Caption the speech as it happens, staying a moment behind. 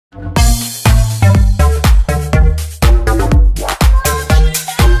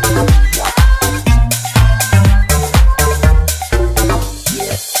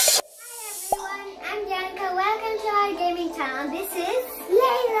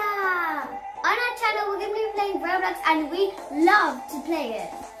Roblox and we love to play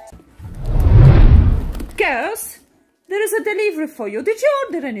it. Girls, there is a delivery for you. Did you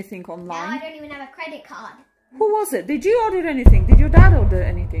order anything online? No, I don't even have a credit card. Who was it? Did you order anything? Did your dad order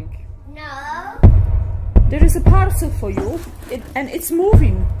anything? No. There is a parcel for you, and it's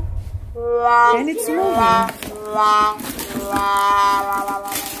moving. And it's moving.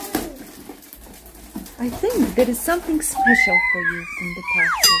 I think there is something special for you in the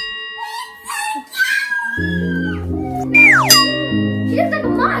parcel. She looks like a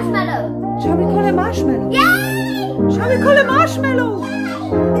marshmallow. Shall we call a marshmallow? Yay! Shall we call a marshmallow?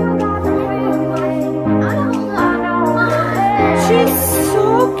 She's so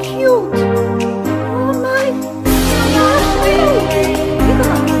cute. Oh my marshmallow.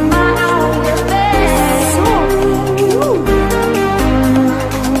 So cute.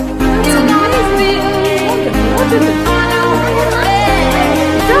 That's amazing. What is it?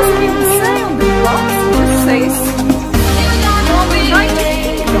 It doesn't even say on the box. It just says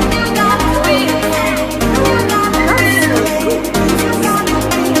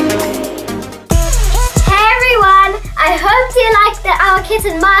our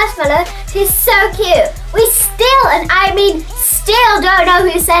kitten Marshmallow. She's so cute. We still, and I mean still, don't know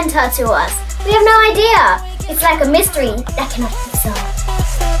who sent her to us. We have no idea. It's like a mystery that cannot be solved.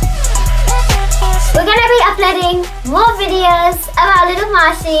 We're going to be uploading more videos of our little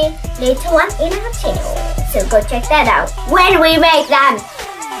Marshie later on in our channel. So go check that out when we make them.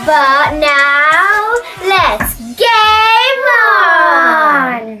 But now, let's game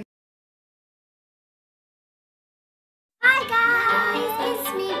on! Hi guys, it's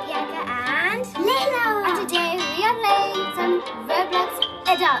me, Bianca and Layla. And today we are playing some Roblox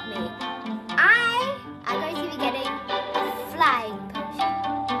Adopt Me. I am going to be getting a flying potion.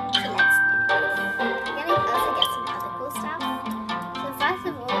 So let's do this. We're going to also get some other cool stuff. So first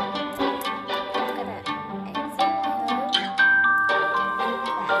of all, I'm going to exit home.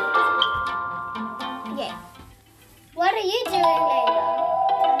 Okay. What are you doing, Layla?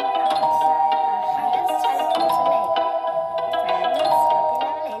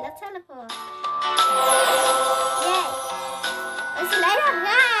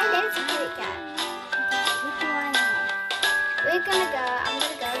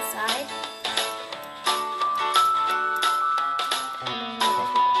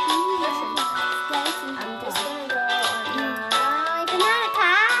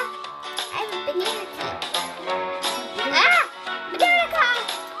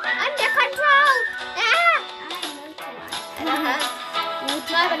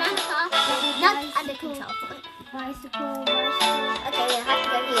 Bicycle. Okay, I have to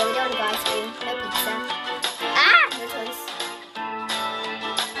go here. We don't want to go ice cream. No pizza. Ah! No choice.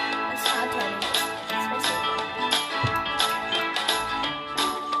 That's hard turning.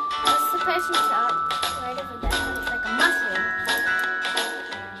 What's the person shop? Right over there. It's like a mushroom.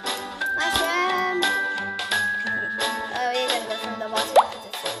 Mushroom! Oh, we're going to go from the bottom to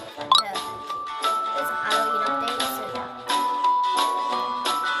the silver. There's a Halloween update, so yeah.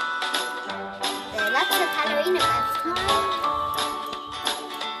 There are lots of Halloween events.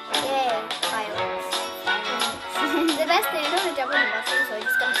 The best thing, I don't want to jump on the mushroom, so I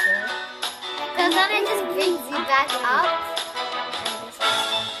just gotta show. Because then it just brings you back up.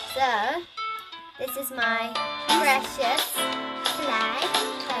 So, this is my precious flag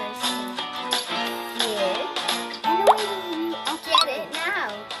potion. Here. Get it now.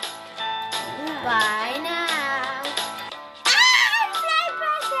 Bye now. Ah! Flag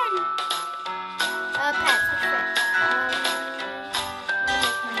potion! Pets, what's that?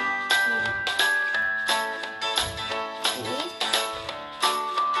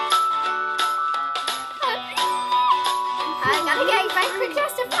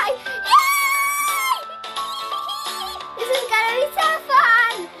 Justify. Yay! This is gonna be so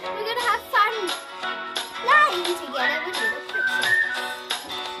fun! We're gonna have fun flying together with little princess.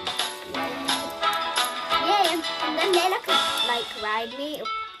 Yay! And then Layla could like ride me.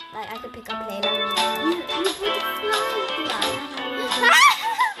 Like I could pick up Layla. You could fly.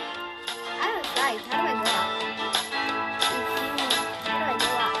 I don't fly. How do I go up? How do I go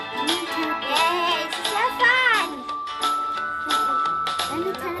up? Yay! It's so fun!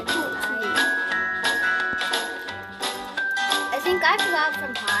 I think I flew out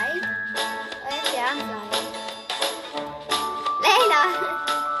from high. Okay, I'm flying. Layla!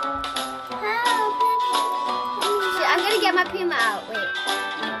 Help! I'm gonna get my Puma out. Wait.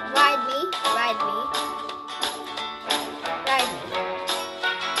 Ride me. Ride me. Ride me.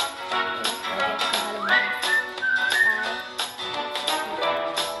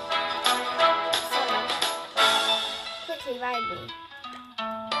 Quickly ride me.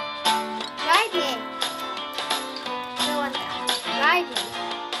 Ride me. diving.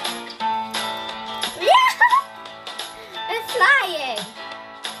 Yeah! It's flying.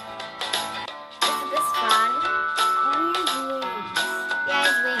 Isn't this fun? Oh, he has wings. Yeah,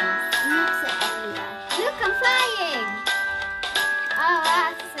 his wings. He looks at Elliot. Look, I'm flying. Oh, wow,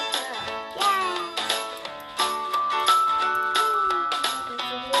 this is so cool. Yay! There's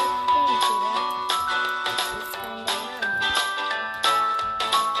a little thing here. It's going down.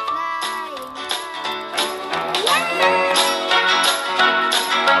 Flying. Yay!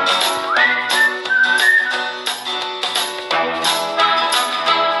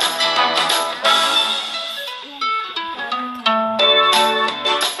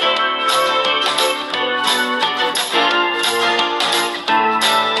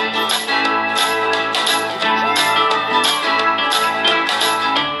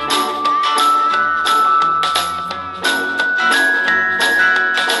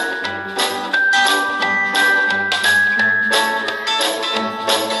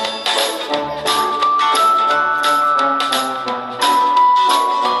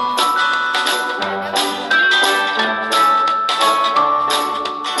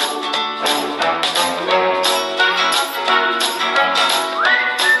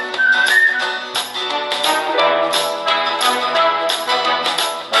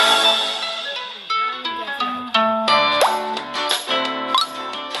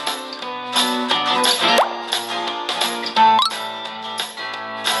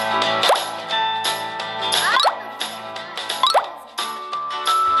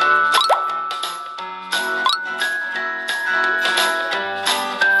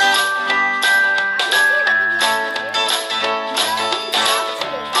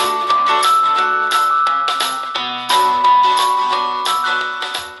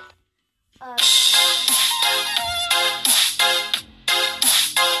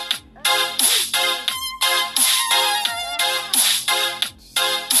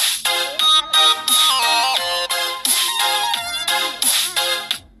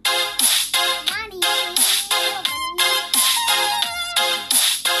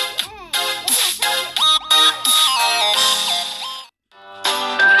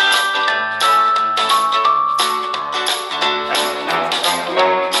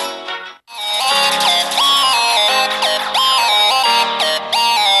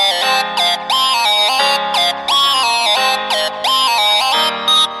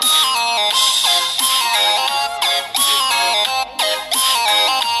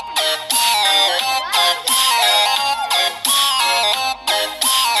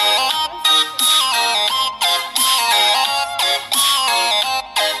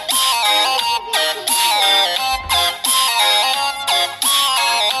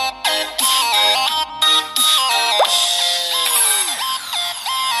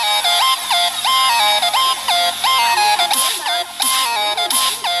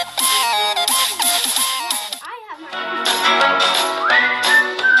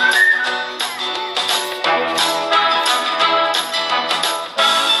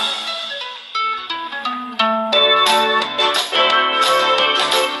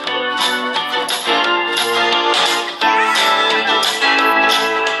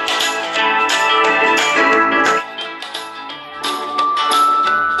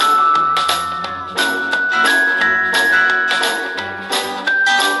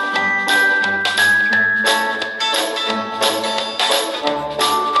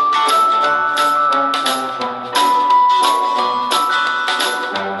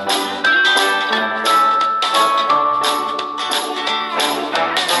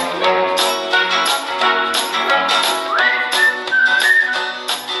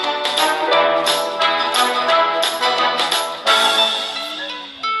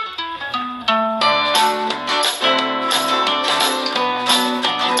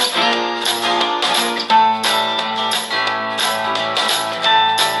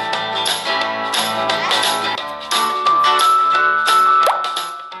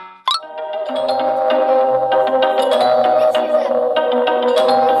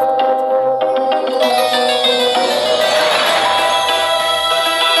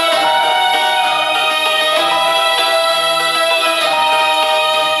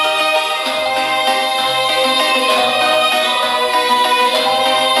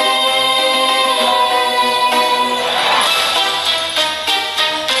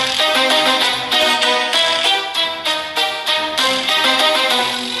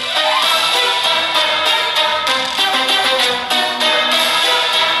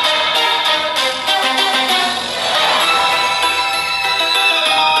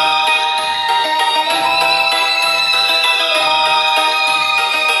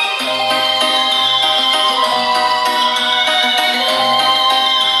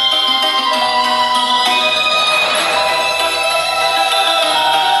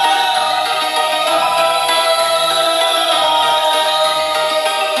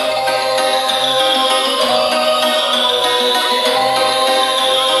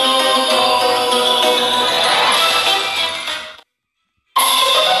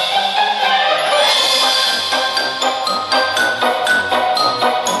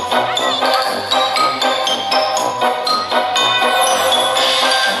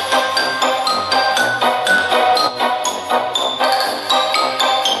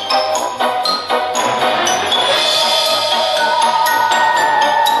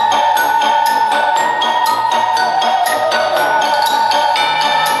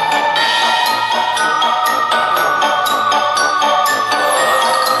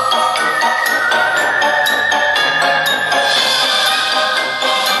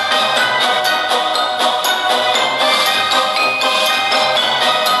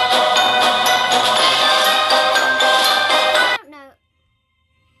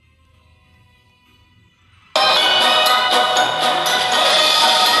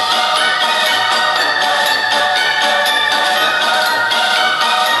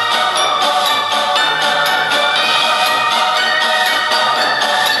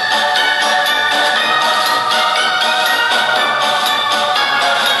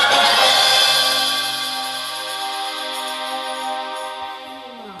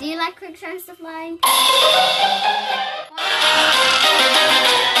 quick chance of flying.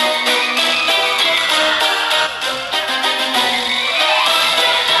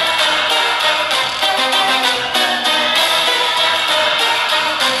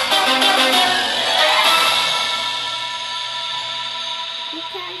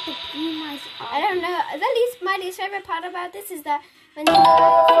 I don't know. My least favorite part about this is that when you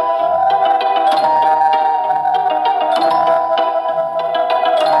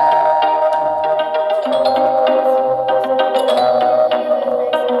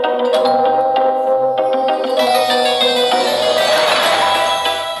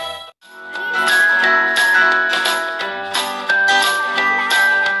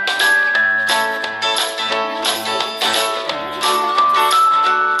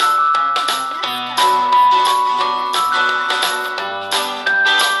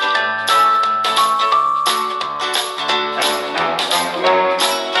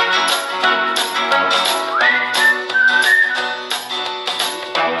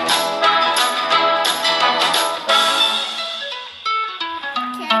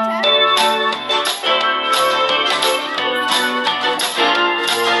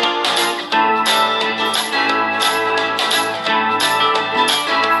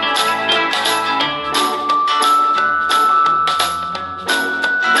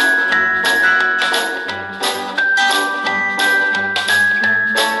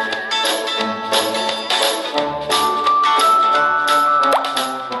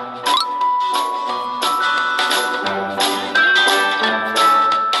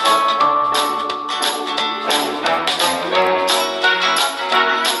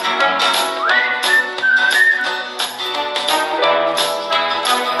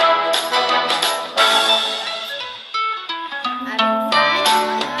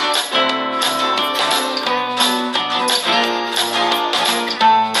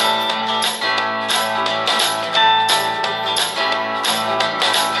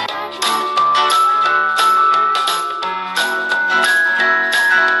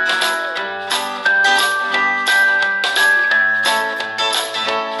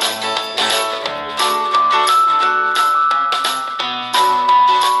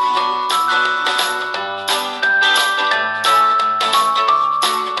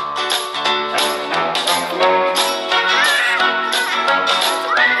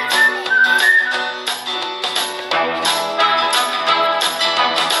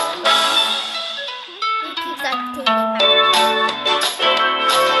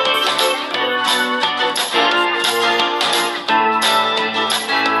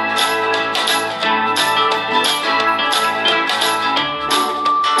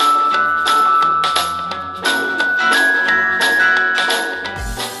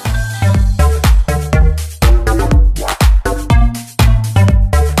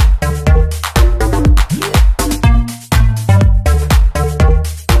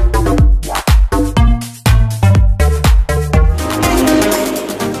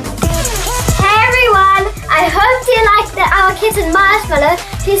Kitten marshmallow.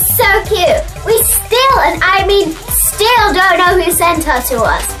 She's so cute. We still, and I mean still, don't know who sent her to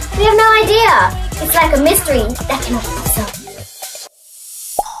us. We have no idea. It's like a mystery that cannot be solved.